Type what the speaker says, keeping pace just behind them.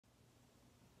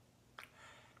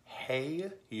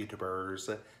Hey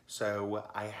YouTubers, so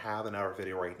I have another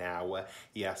video right now.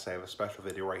 Yes, I have a special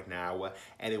video right now.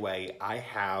 Anyway, I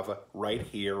have right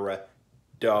here,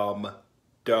 dumb.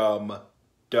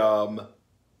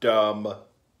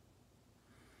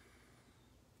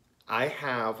 I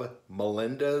have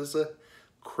Melinda's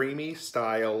creamy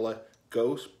style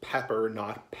ghost pepper,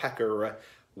 not pecker,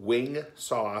 wing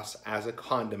sauce as a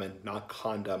condiment, not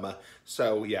condom.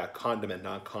 So yeah, condiment,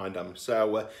 not condom.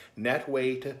 So net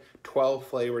weight, 12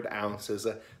 flavored ounces,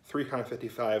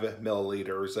 355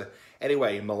 milliliters.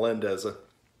 Anyway, Melinda's.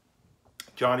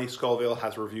 Johnny Scoville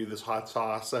has reviewed this hot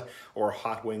sauce or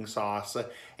hot wing sauce,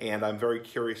 and I'm very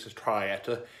curious to try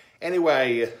it.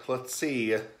 Anyway, let's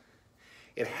see.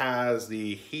 It has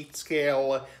the heat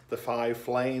scale, the 5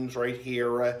 flames right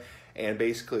here, and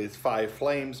basically it's 5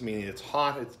 flames, meaning it's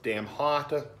hot, it's damn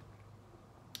hot.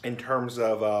 In terms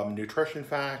of nutrition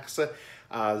facts,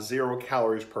 0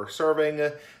 calories per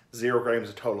serving, 0 grams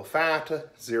of total fat,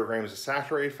 0 grams of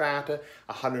saturated fat,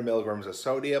 100 milligrams of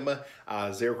sodium,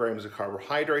 0 grams of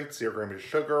carbohydrates, 0 grams of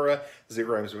sugar, 0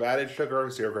 grams of added sugar,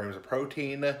 0 grams of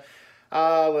protein.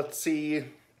 Let's see.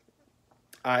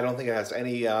 I don't think it has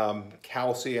any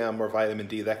calcium or vitamin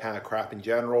D, that kind of crap in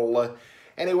general.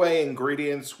 Anyway,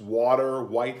 ingredients: water,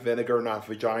 white vinegar, not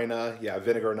vagina. Yeah,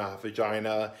 vinegar, not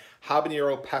vagina.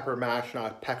 Habanero pepper mash,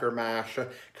 not pecker mash.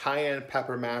 Cayenne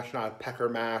pepper mash, not pecker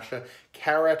mash.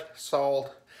 Carrot,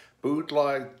 salt,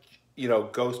 bootleg,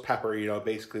 ghost pepper,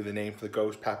 basically the name for the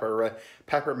ghost pepper.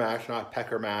 Pepper mash, not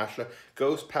pecker mash.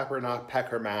 Ghost pepper, not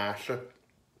pecker mash.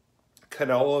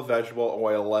 Canola vegetable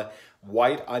oil,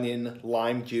 white onion,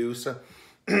 lime juice,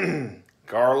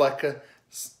 garlic,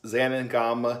 xanthan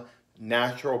gum,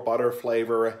 natural butter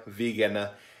flavor, vegan.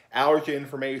 Allergy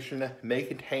information may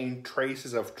contain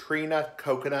traces of tree nut,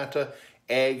 coconut,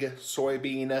 egg,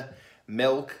 soybean,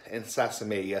 milk, and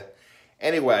sesame.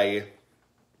 Anyway,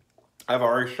 I've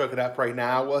already shook it up right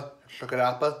now.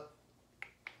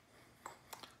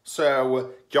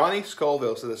 So, Johnny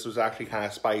Scoville said this was actually kind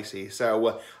of spicy.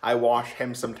 So, I watch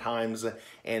him sometimes,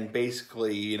 and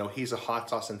basically, he's a hot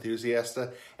sauce enthusiast,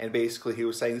 and basically he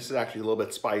was saying this is actually a little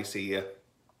bit spicy.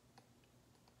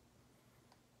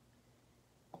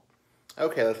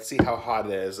 Okay, let's see how hot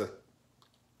it is.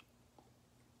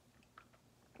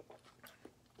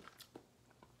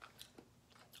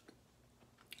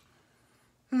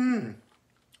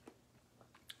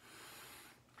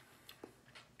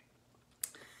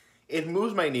 It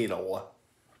moves my needle.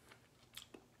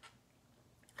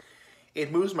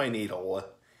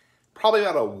 Probably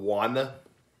about a 1.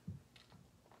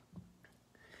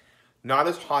 Not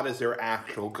as hot as their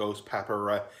actual ghost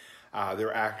pepper,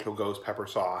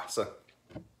 sauce.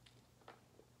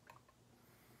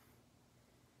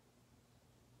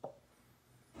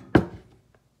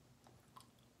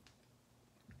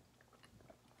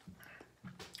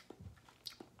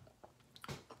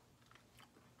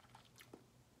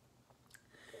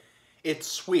 It's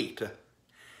sweet.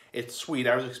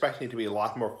 I was expecting it to be a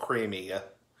lot more creamy. And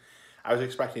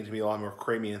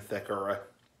thicker.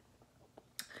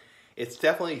 It's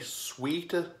definitely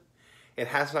sweet. It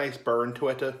has a nice burn to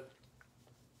it.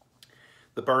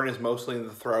 The burn is mostly in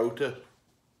the throat.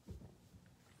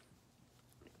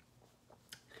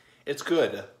 It's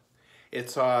good.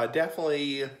 It's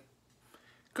definitely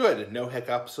good. No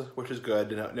hiccups, which is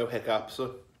good. No hiccups.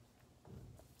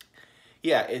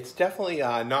 Yeah, it's definitely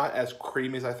not as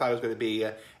creamy as I thought it was going to be,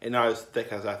 and not as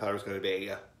thick as I thought it was going to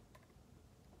be.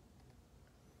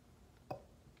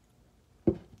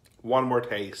 One more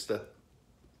taste.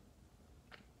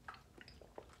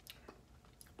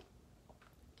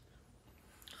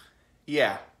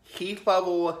 Yeah, heat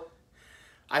level,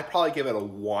 I'd probably give it a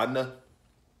 1.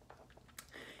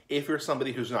 If you're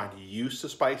somebody who's not used to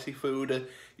spicy food,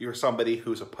 you're somebody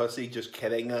who's a pussy, just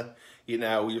kidding.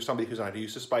 You're somebody who's not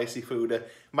used to spicy food,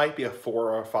 might be a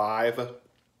 4 or a 5.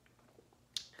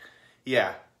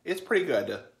 Yeah, it's pretty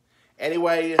good.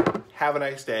 Anyway, have a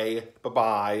nice day.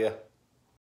 Bye-bye.